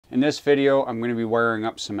In this video, I'm going to be wiring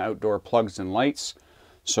up some outdoor plugs and lights.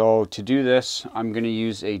 So to do this, I'm going to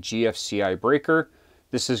use a GFCI breaker.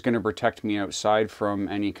 This is going to protect me outside from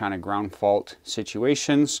any kind of ground fault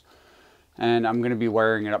situations. And I'm going to be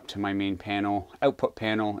wiring it up to my main panel, output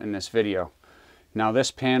panel in this video. Now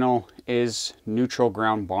this panel is neutral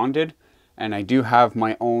ground bonded, and I do have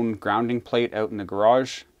my own grounding plate out in the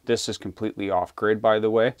garage. This is completely off grid, by the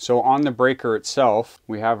way. So on the breaker itself,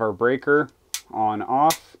 we have our breaker on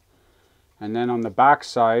off. And then on the back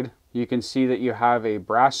side, you can see that you have a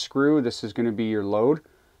brass screw. This is going to be your load.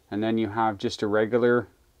 And then you have just a regular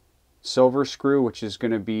silver screw, which is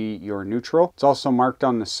going to be your neutral. It's also marked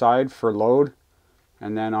on the side for load.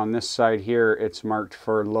 And then on this side here, it's marked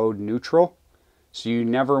for load neutral. So you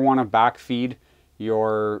never want to backfeed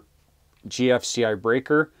your GFCI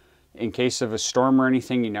breaker. In case of a storm or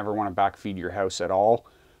anything, you never want to backfeed your house at all.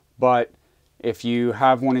 But if you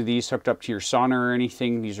have one of these hooked up to your sauna or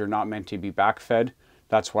anything, these are not meant to be backfed.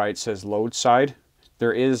 That's why it says load side.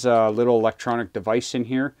 There is a little electronic device in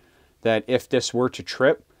here that if this were to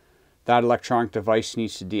trip, that electronic device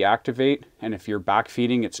needs to deactivate. And if you're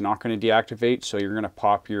backfeeding, it's not going to deactivate. So you're going to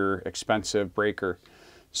pop your expensive breaker.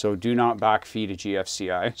 So do not backfeed a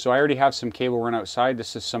GFCI. So I already have some cable run outside.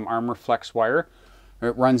 This is some Armor Flex wire.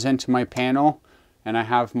 It runs into my panel, and I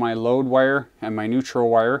have my load wire and my neutral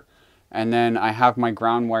wire. And then I have my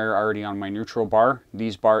ground wire already on my neutral bar.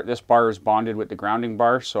 This bar is bonded with the grounding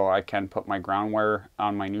bar, so I can put my ground wire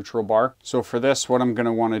on my neutral bar. So for this, what I'm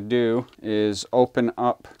gonna wanna do is open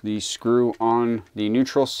up the screw on the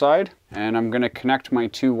neutral side, and I'm gonna connect my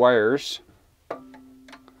two wires.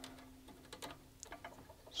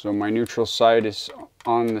 So my neutral side is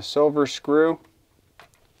on the silver screw,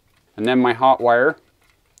 and then my hot wire.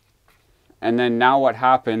 And then now what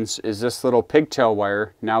happens is this little pigtail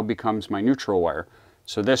wire now becomes my neutral wire.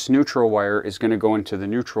 So this neutral wire is going to go into the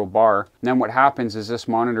neutral bar. And then what happens is this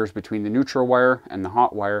monitors between the neutral wire and the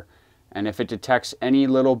hot wire. And if it detects any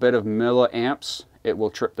little bit of milliamps, it will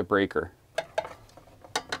trip the breaker.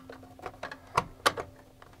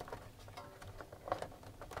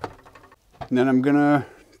 And then I'm going to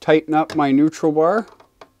tighten up my neutral bar.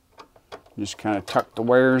 Just kind of tuck the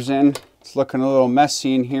wires in. It's looking a little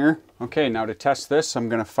messy in here. Okay, now to test this, I'm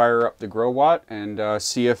going to fire up the grow watt and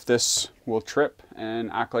see if this will trip and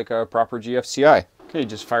act like a proper GFCI. Okay,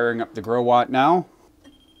 just firing up the grow watt now.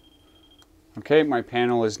 Okay, my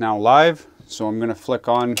panel is now live, so I'm going to flick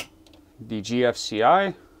on the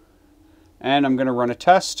GFCI and I'm going to run a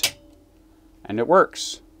test, and it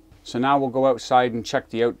works. So now we'll go outside and check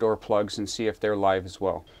the outdoor plugs and see if they're live as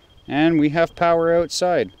well. And we have power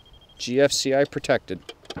outside. GFCI protected.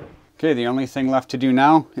 Okay, the only thing left to do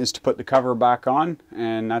now is to put the cover back on,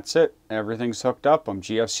 and that's it. Everything's hooked up. I'm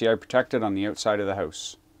GFCI protected on the outside of the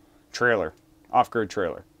house. Trailer, off-grid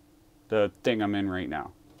trailer. The thing I'm in right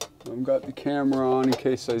now. I've got the camera on in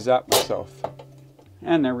case I zap myself.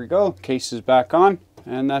 And there we go, case is back on,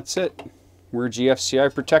 and that's it. We're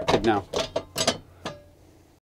GFCI protected now.